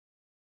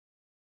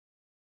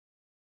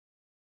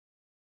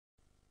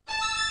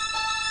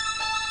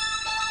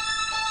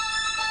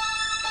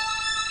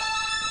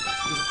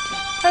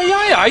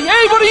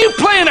Hey, what are you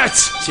playing at?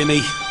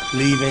 Jimmy,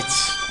 leave it.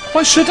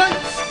 Why should I?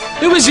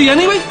 Who is he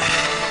anyway?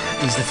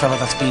 He's the fella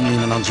that's been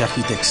leaning on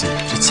Jackie Dixon.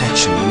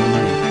 Protection, you know what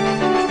I mean?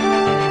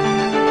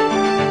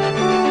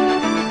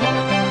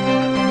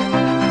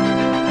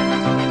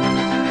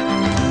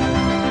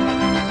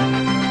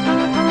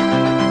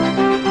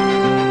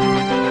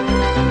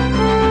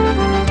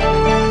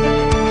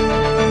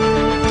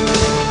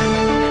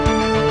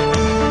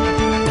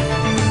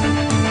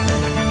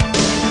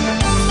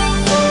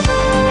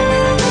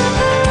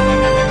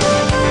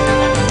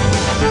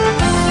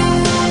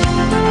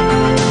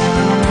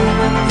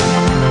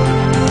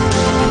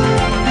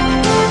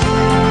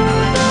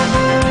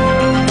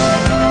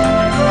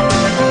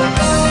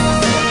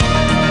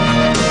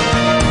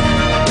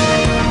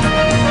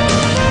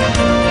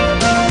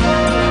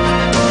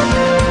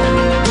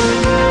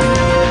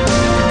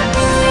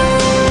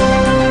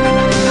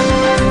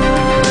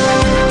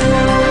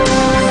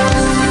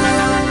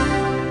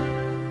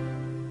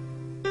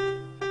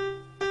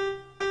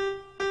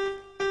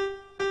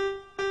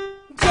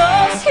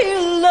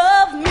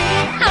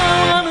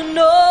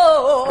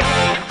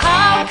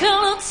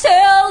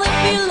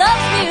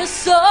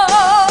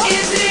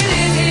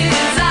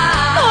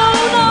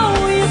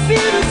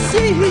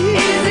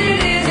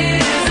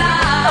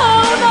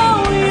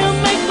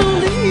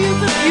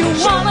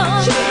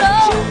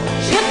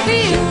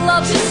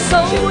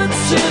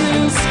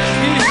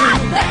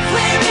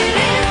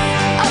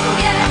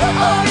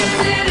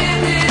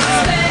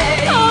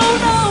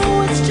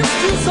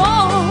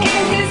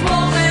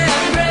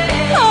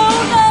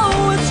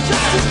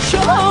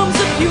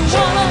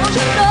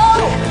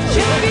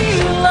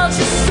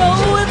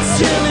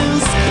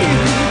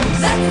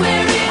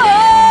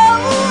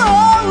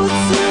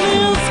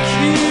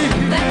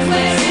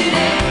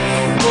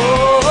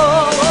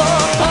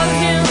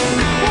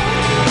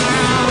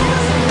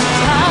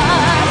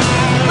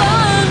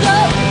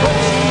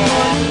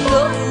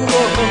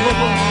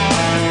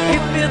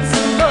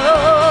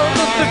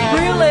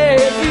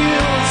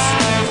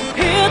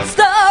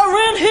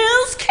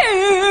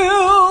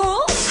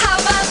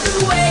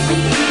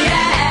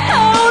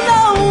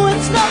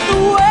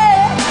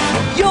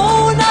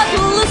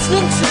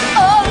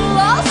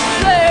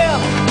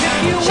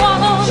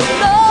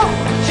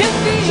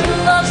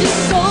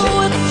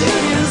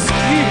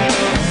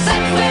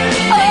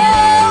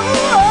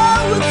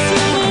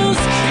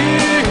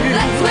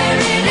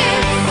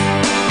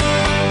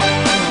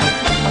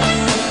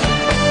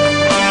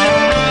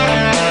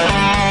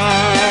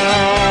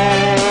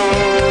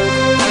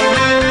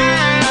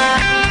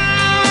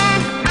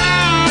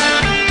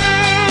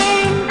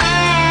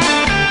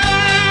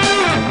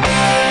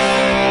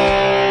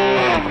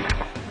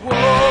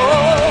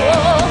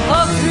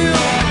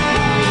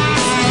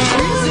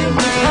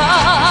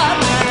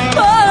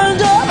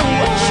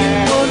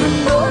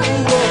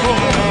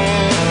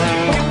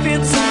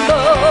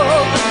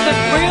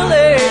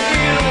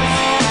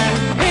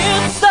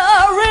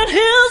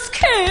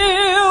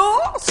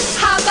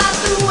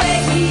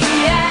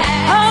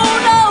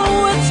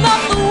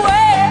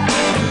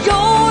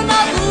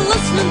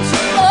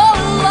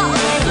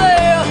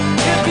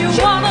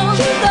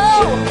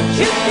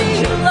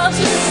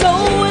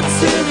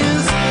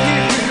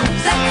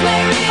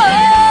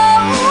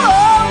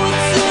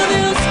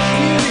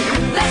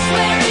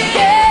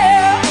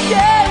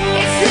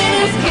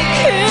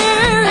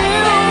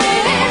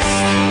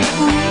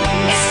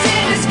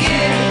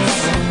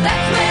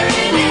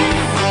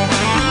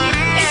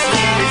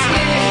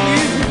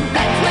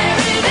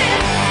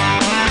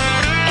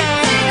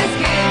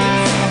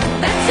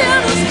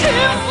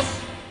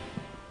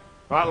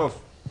 Right, love.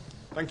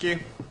 Thank you.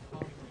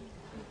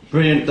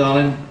 Brilliant,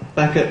 darling.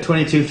 Back at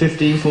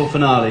 22:15 for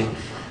finale.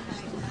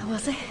 How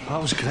was it? Oh,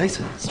 that was great.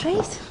 Straight?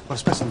 Well,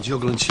 it's better than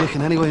juggling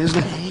chicken anyway, isn't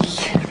it?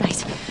 Hey,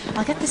 right.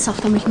 I'll get this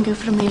off, then we can go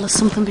for a meal or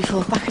something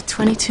before back at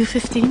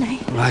 22:15, eh?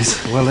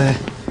 Right. Well,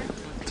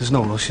 there's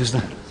no rush, is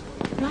there?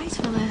 Right,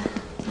 well,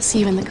 I'll see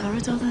you in the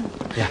corridor then.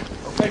 Yeah.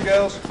 Okay,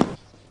 girls.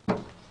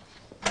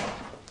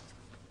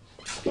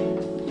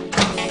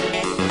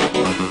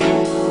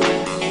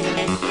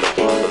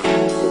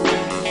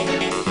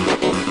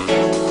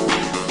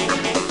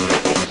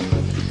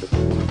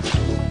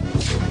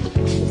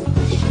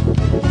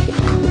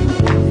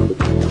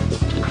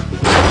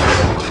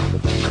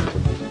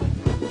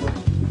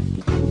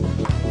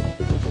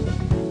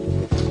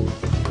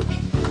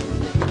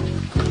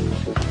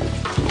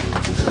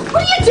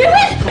 What are you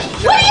doing?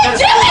 What are you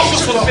doing?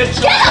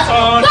 Get up!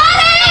 Barney!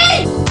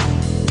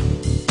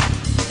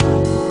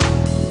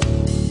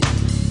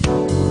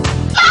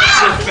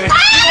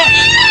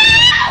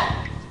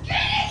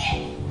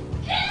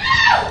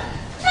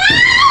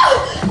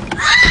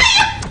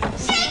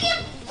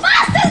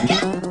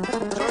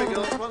 Sorry,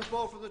 girls. One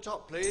ball from the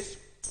top, please.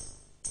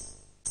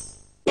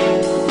 Go.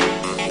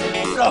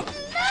 No!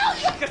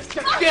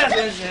 Get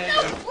in there.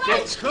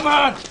 Get, come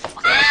on.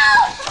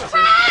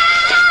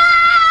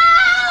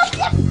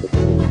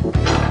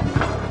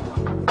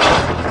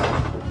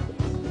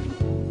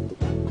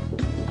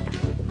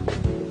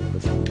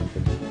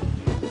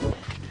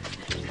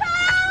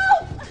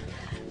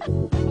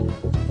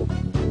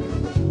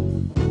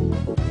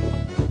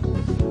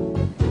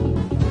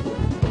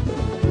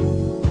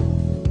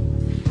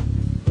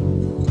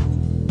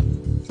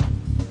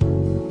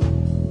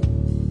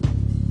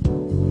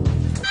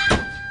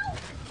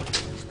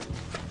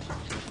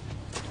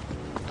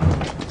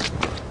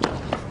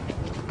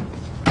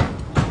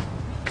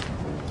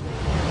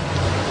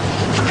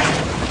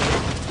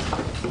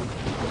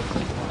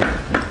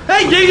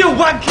 Hey, you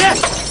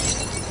wanker!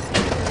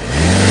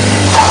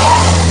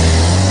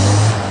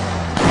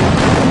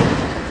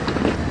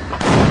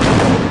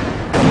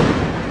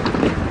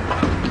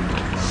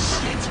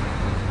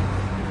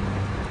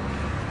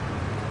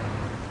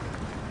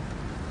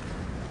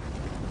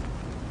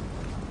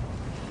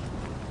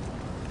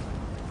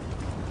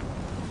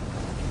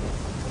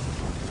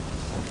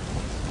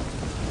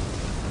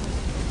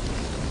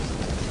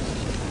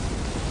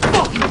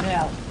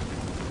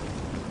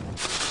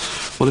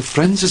 Well, if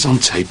Friends is on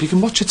tape, you can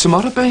watch it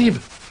tomorrow, babe.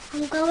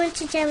 I'm going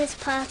to Gemma's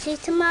party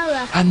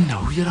tomorrow. I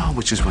know you are,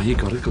 which is why you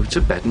gotta go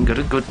to bed and get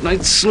a good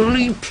night's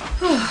sleep.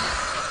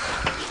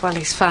 Well,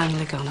 he's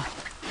finally gonna.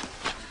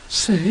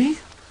 See?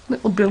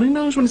 Little Billy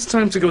knows when it's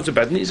time to go to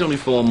bed and he's only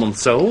 4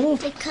 months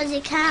old. Because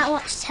he can't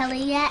watch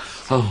telly yet.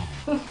 Oh.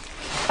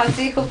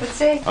 Fancy a cup of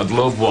tea? I'd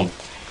love one.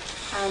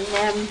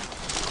 And,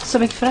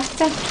 something for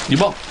after? You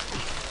what?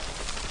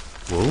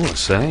 Oh, I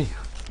say.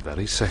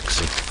 Very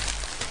sexy.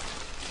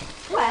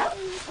 Well,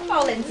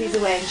 while Lindsay's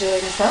away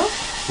enjoying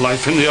herself.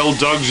 Life in the old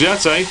dogs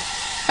yet, eh?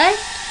 Eh?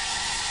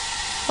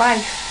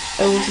 Wife,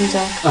 old and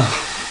dog.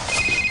 Oh.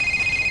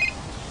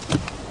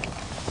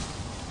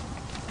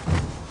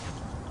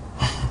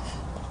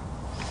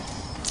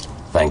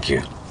 Thank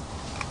you.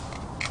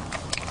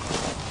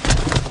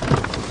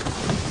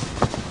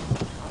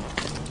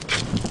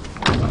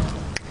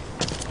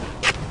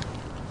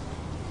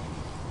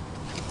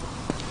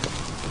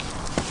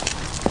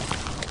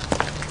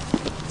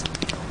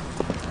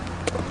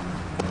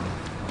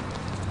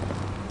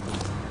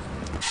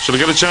 Shall we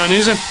get a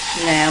Chinese in?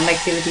 No, I'll make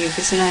tea with you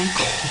for tonight.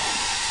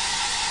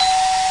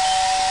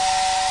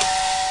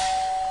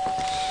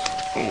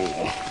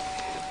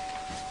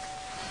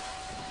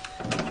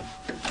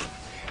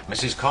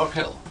 Mrs.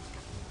 Corkhill.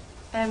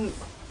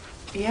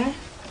 Yeah?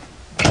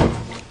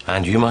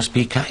 And you must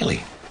be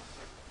Kylie.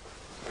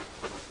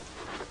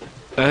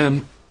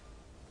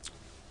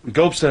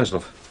 Go upstairs,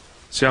 love.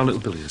 See how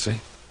little Billy is, eh?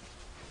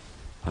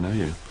 I know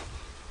you.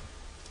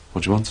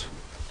 What do you want?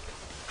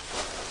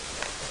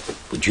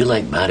 Would you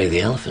like Barry the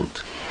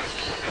elephant?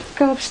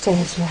 Go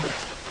upstairs,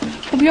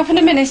 love. We'll be up in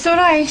a minute, all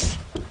right?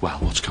 Well,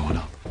 what's going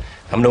on?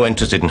 I'm no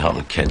interested in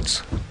having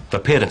kids. For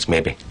parents,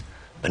 maybe,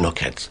 but no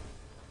kids.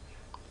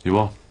 You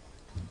are?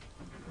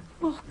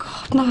 Oh,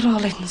 God, not all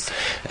Lindsay.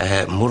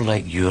 More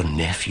like your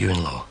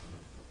nephew-in-law.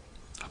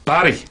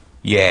 Barry!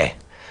 Yeah.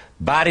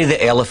 Barry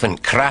the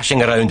elephant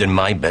crashing around in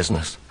my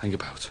business. Hang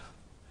about.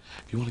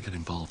 You want to get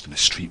involved in a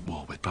street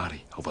war with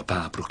Barry over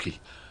Bar Brookie?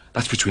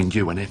 That's between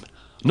you and him.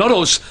 Not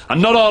us,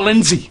 and not our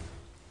Lindsay.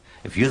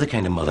 If you're the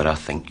kind of mother I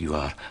think you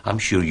are, I'm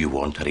sure you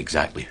warned her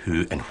exactly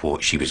who and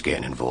what she was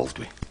getting involved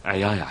with.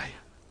 Aye, aye, aye.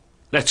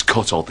 Let's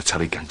cut all the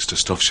telly gangster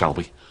stuff, shall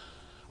we?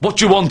 What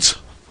do you want?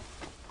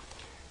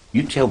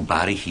 You tell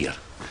Barry here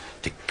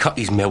to cut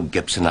his Mel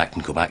Gibson act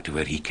and go back to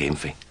where he came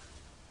from.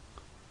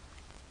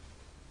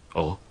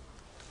 Oh?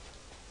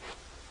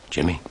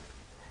 Jimmy,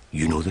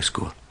 you know the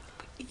score.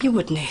 You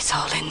wouldn't hate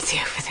all Lindsay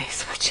over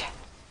this, would you?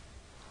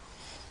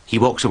 He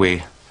walks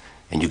away,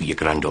 and you get your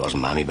granddaughter's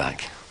mammy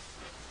back.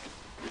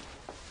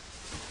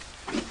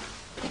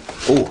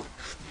 Oh,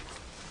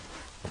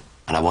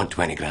 and I want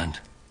 20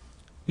 grand.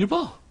 You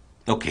what?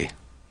 Okay,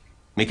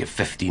 make it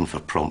 15 for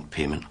prompt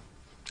payment.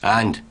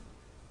 And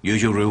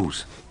use your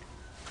rules.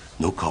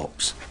 No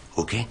cops,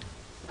 okay?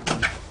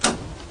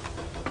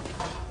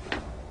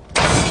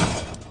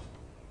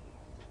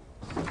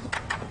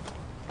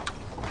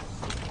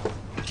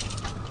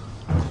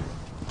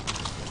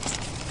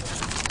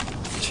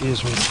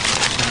 Cheers, mate.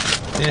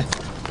 Yeah.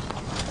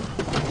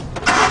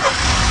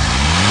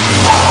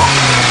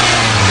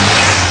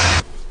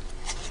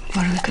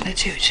 What are we going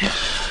to do, Jim?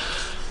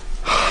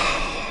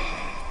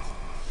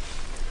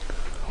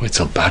 Wait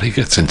till Barry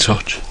gets in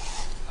touch.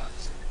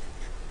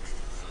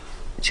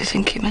 Do you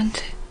think he meant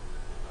it?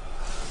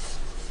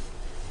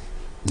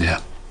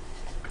 Yeah.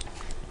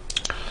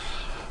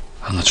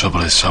 And the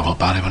trouble is, so will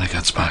Barry when he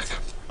gets back.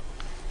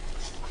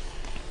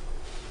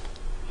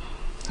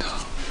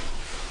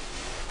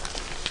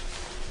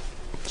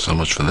 So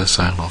much for this,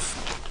 eh, love?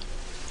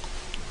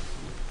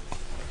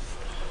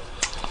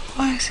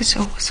 Why is it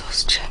always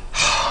us, Jim?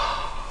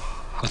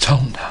 I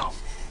don't know.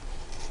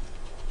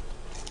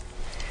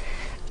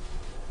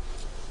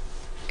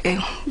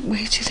 Where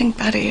do you think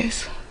Barry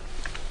is?